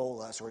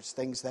control us or it's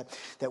things that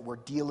we're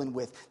dealing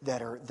with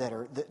that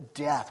are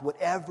death,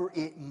 whatever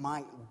it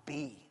might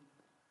be,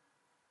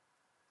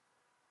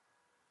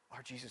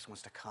 our Jesus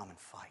wants to come and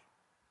fight.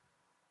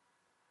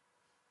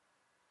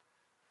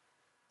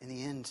 In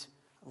the end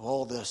of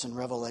all this in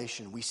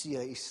Revelation, we see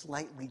a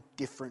slightly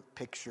different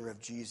picture of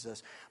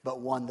Jesus, but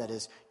one that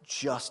is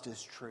just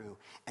as true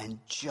and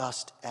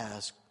just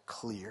as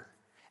clear.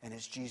 And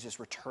it's Jesus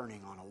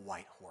returning on a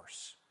white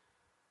horse.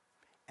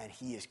 And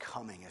he is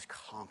coming as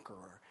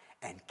conqueror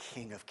and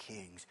King of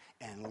kings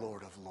and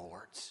Lord of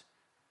lords.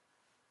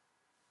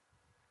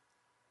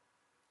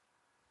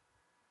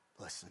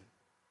 Listen,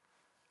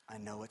 I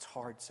know it's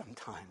hard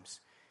sometimes,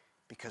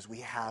 because we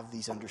have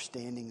these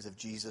understandings of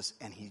Jesus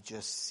and he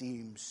just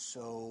seems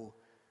so,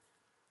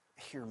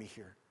 hear me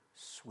here,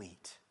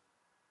 sweet.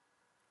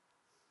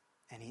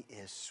 And he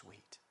is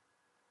sweet.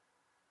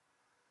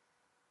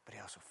 But he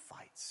also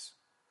fights.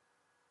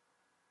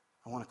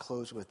 I want to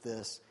close with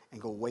this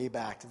and go way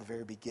back to the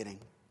very beginning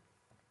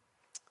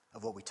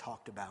of what we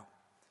talked about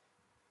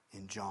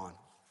in John.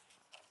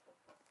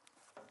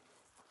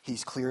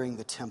 He's clearing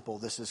the temple.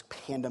 This is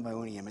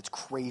pandemonium. It's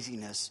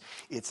craziness.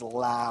 It's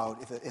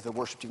loud. If the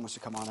worship team wants to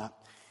come on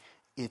up.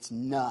 It's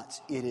nuts.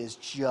 It is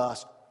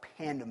just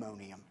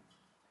pandemonium.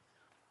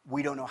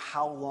 We don't know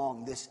how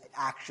long this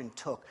action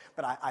took,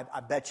 but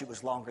I bet you it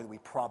was longer than we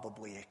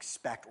probably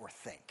expect or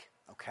think,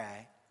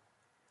 okay?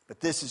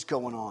 But this is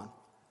going on.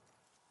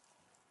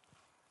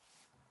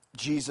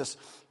 Jesus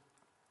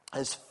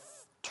has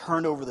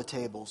turned over the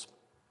tables.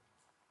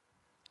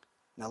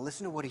 Now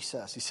listen to what he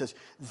says. He says,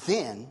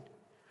 then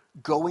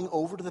Going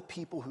over to the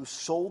people who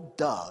sold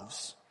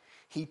doves,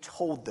 he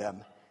told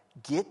them,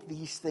 "Get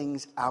these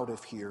things out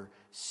of here.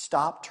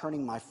 Stop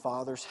turning my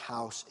Father's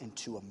house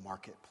into a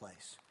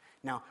marketplace."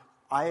 Now,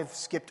 I have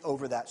skipped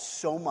over that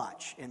so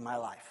much in my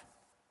life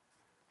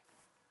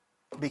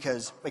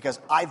because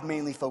I've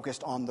mainly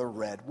focused on the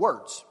red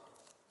words.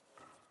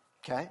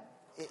 Okay?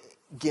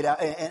 Get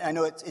out, and I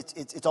know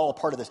it's all a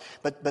part of this,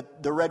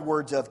 but the red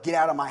words of "get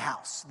out of my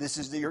house." This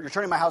is you're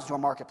turning my house into a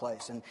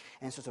marketplace, and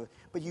so.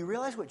 But you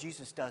realize what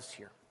Jesus does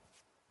here,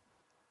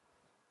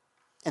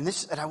 and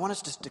I want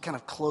us to kind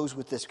of close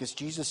with this because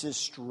Jesus is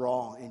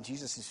strong and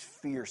Jesus is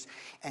fierce,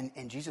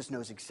 and Jesus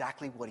knows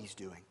exactly what he's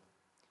doing,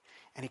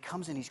 and he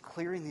comes in, he's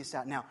clearing this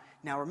out. Now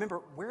remember,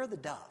 where are the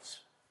doves?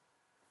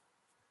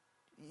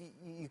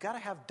 You got to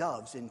have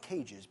doves in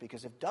cages,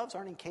 because if doves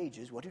aren't in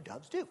cages, what do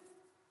doves do?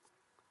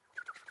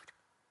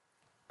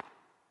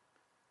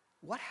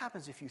 What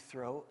happens if you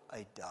throw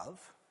a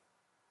dove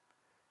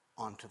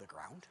onto the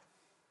ground?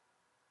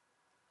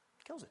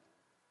 Kills it.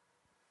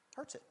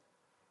 Hurts it.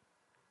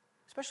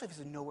 Especially if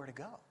there's nowhere to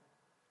go.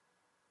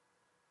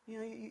 You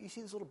know, you see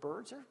these little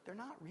birds, they're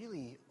not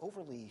really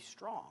overly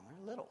strong.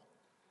 They're little.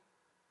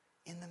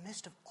 In the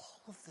midst of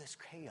all of this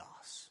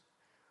chaos,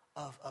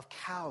 of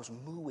cows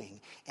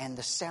mooing and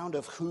the sound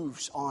of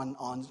hoofs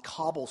on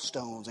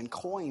cobblestones and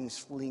coins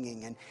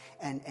flinging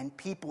and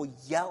people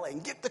yelling,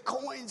 "Get the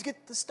coins,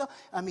 get the stuff."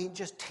 I mean,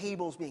 just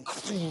tables being,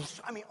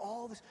 I mean,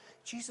 all this.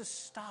 Jesus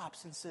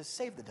stops and says,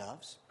 "Save the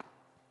doves.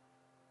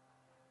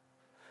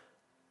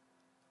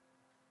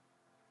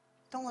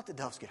 Don't let the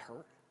doves get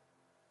hurt.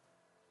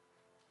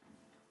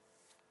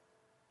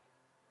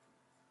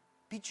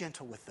 Be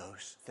gentle with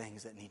those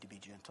things that need to be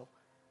gentle."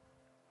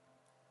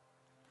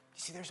 You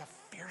see, there's a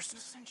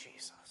fierceness in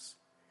Jesus.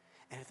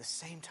 And at the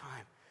same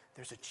time,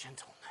 there's a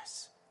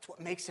gentleness. It's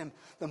what makes him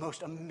the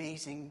most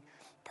amazing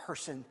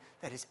person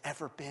that has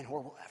ever been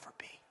or will ever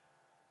be.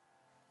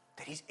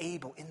 That he's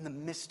able, in the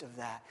midst of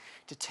that,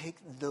 to take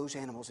those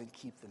animals and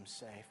keep them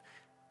safe.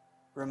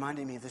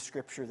 Reminding me of the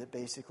scripture that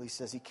basically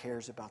says he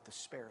cares about the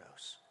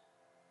sparrows.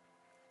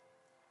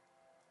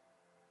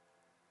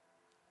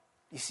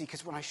 You see,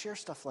 because when I share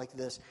stuff like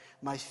this,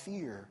 my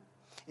fear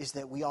is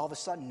that we all of a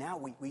sudden now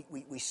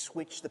we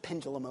switch the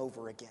pendulum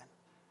over again.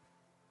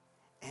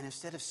 And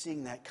instead of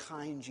seeing that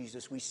kind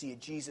Jesus, we see a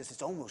Jesus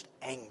that's almost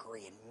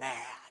angry and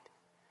mad.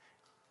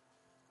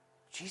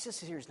 Jesus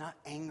here is not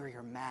angry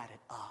or mad at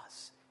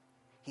us.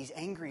 He's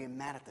angry and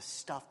mad at the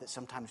stuff that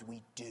sometimes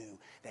we do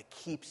that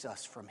keeps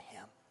us from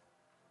him.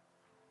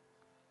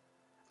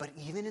 But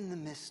even in the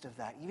midst of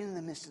that, even in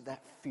the midst of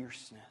that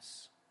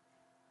fierceness,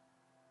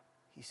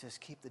 he says,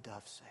 "Keep the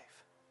doves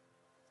safe."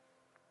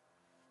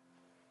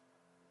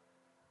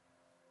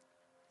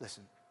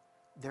 Listen,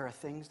 there are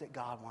things that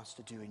God wants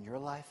to do in your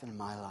life and in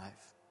my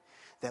life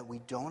that we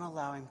don't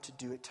allow him to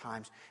do at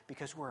times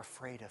because we're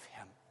afraid of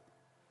him.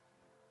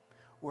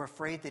 We're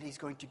afraid that he's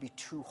going to be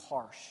too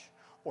harsh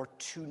or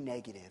too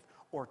negative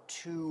or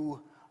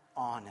too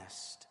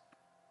honest.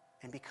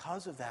 And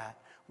because of that,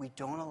 we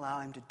don't allow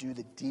him to do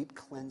the deep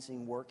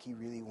cleansing work he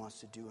really wants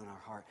to do in our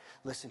heart.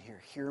 Listen here,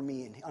 hear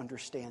me and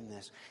understand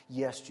this.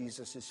 Yes,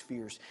 Jesus is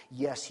fierce.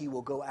 Yes, he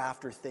will go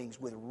after things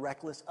with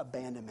reckless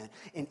abandonment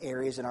in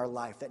areas in our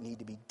life that need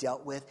to be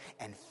dealt with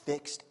and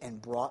fixed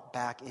and brought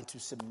back into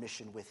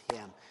submission with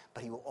him.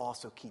 But he will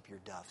also keep your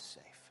doves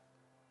safe.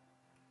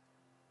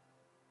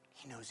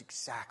 He knows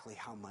exactly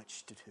how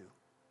much to do.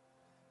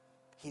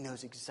 He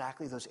knows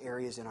exactly those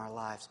areas in our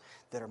lives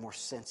that are more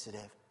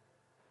sensitive.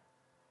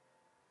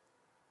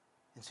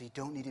 And so you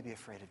don't need to be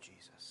afraid of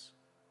Jesus.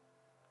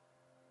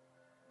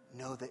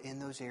 Know that in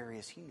those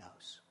areas he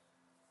knows.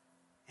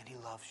 And he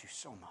loves you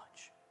so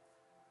much.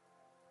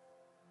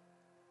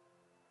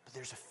 But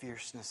there's a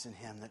fierceness in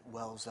him that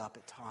wells up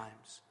at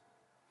times.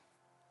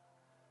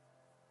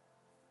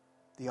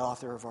 The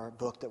author of our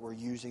book that we're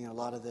using in a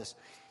lot of this,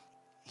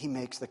 he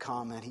makes the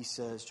comment, he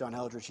says, John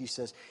Eldredge, he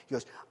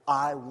goes,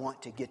 "I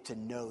want to get to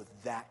know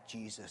that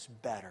Jesus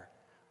better,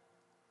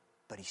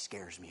 but he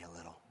scares me a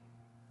little."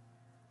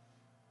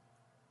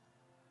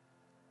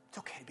 It's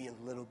okay to be a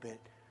little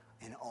bit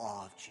in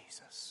awe of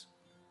Jesus.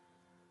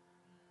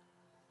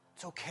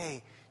 It's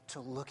okay to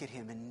look at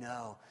him and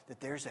know that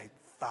there's a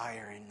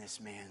fire in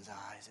this man's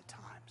eyes at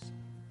times.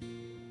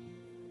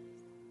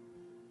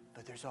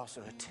 But there's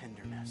also a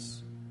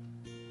tenderness.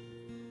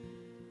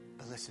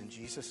 But listen,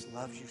 Jesus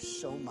loves you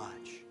so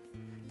much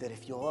that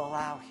if you'll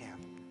allow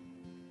him,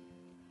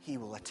 he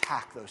will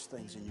attack those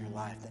things in your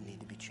life that need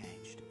to be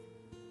changed.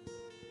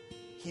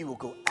 He will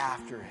go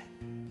after it.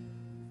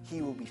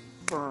 He will be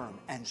firm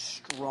and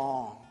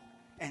strong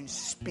and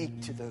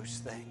speak to those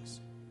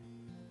things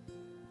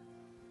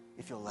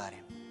if you'll let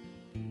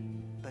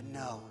him. But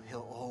no,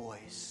 he'll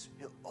always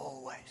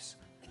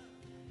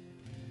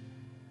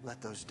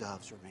let those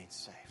doves remain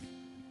safe.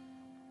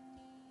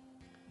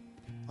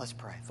 Let's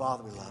pray.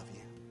 Father, we love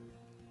you.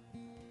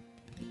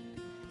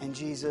 And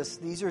Jesus,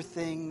 these are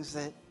things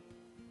that,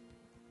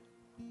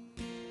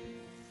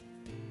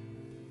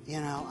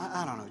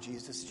 I don't know,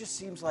 Jesus. It just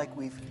seems like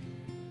we've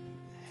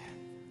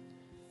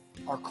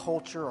our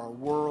culture, our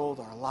world,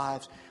 our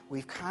lives,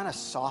 we've kind of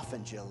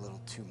softened you a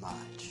little too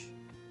much.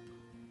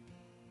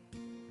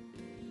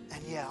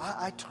 And yeah,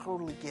 I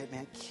totally get it,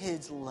 man.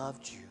 Kids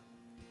loved you.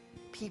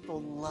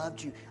 People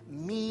loved you.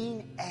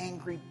 Mean,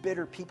 angry,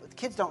 bitter people.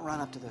 Kids don't run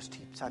up to those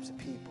types of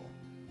people.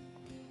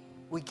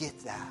 We get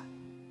that.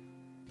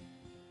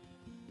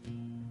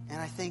 And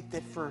I think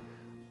that for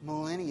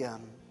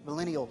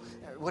millennial,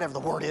 whatever the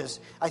word is,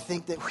 I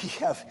think that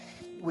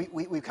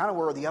we kind of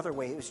were the other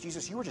way. It was,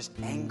 Jesus, you were just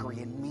angry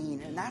and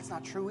mean. And that's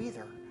not true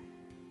either.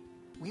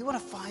 We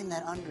want to find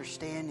that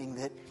understanding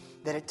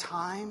that at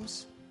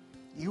times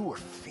you were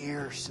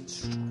fierce and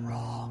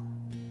strong.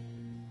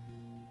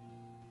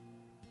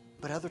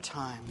 But other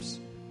times,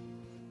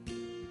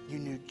 you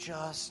knew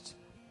just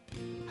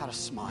how to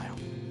smile.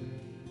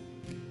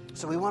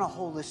 So we want a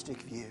holistic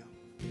view.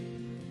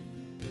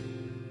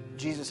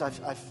 Jesus,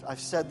 I've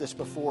said this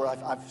before.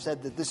 I've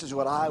said that this is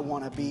what I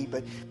want to be,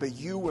 but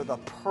you were the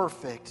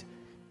perfect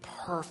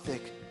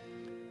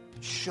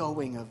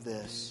showing of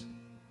this.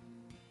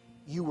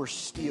 You were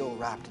steel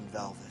wrapped in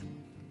velvet.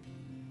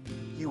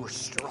 You were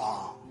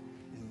strong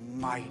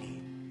and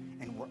mighty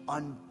and were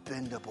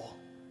unbendable.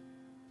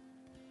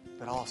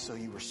 But also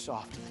you were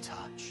soft to the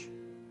touch.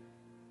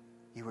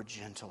 You were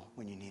gentle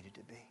when you needed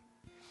to be.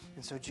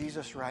 And so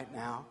Jesus, right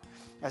now,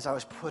 as I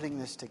was putting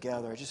this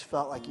together, I just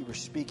felt like you were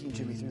speaking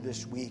to me through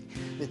this week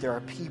that there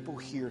are people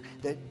here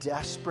that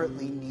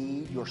desperately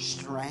need your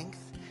strength.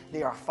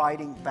 They are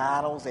fighting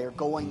battles. They are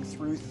going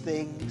through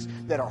things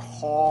that are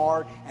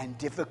hard and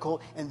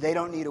difficult, and they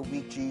don't need a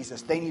weak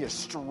Jesus. They need a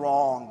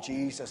strong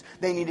Jesus.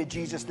 They need a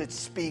Jesus that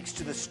speaks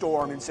to the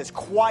storm and says,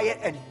 quiet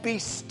and be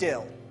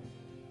still.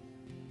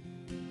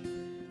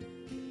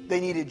 They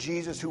need a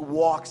Jesus who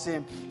walks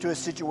into a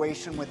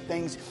situation where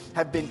things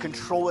have been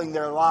controlling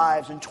their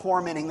lives and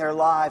tormenting their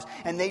lives.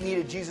 And they need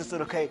a Jesus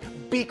that, okay,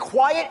 be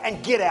quiet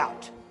and get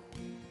out.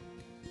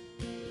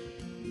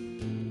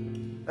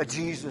 A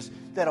Jesus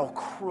that'll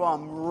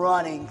come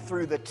running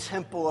through the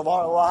temple of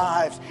our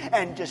lives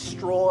and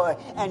destroy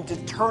and to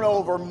turn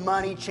over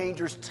money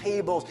changers'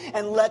 tables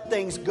and let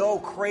things go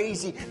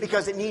crazy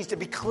because it needs to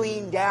be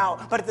cleaned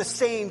out. But at the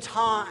same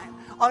time,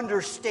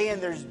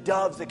 understand there's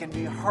doves that can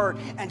be hurt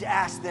and to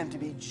ask them to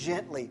be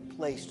gently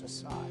placed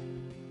aside.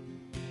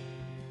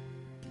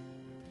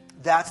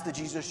 That's the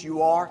Jesus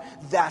you are.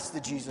 That's the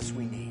Jesus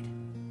we need.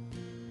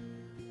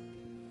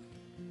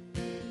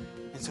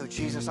 And so,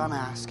 Jesus, I'm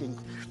asking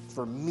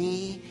for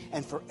me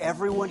and for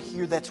everyone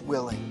here that's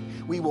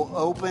willing, we will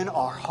open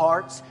our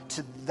hearts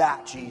to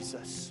that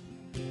Jesus.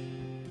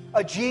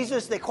 A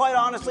Jesus that, quite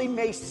honestly,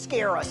 may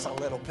scare us a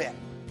little bit.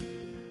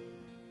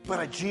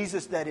 But a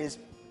Jesus that is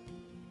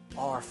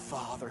our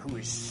Father, who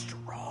is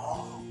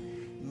strong,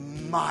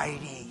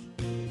 mighty,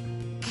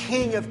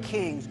 King of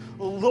kings,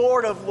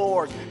 Lord of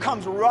lords,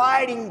 comes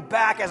riding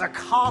back as a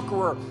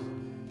conqueror,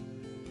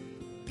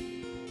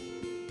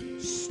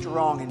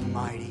 strong and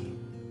mighty.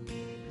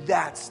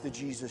 That's the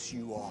Jesus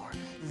you are.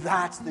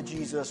 That's the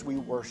Jesus we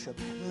worship.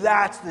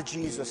 That's the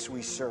Jesus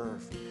we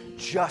serve,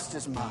 just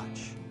as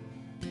much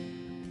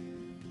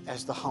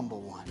as the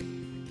humble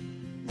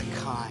one, the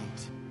kind,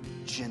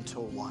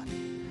 gentle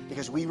one.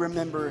 Because we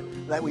remember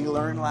that we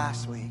learned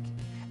last week,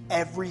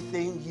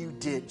 everything you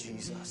did,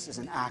 Jesus, is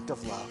an act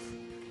of love.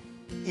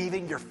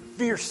 Even your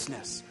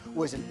fierceness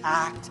was an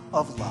act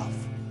of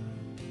love.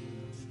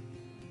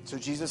 So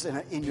Jesus,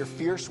 in your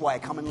fierce way,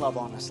 come and love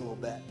on us a little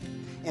bit.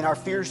 In our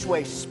fierce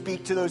way,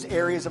 speak to those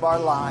areas of our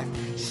life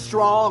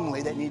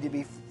strongly that need to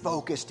be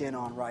focused in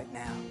on right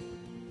now.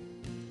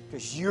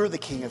 Because you're the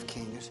King of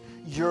kings.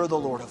 You're the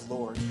Lord of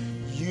lords.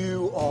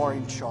 You are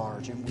in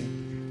charge,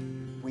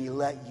 and we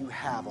let you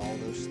have all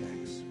those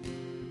things.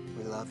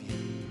 We love you.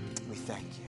 We thank you.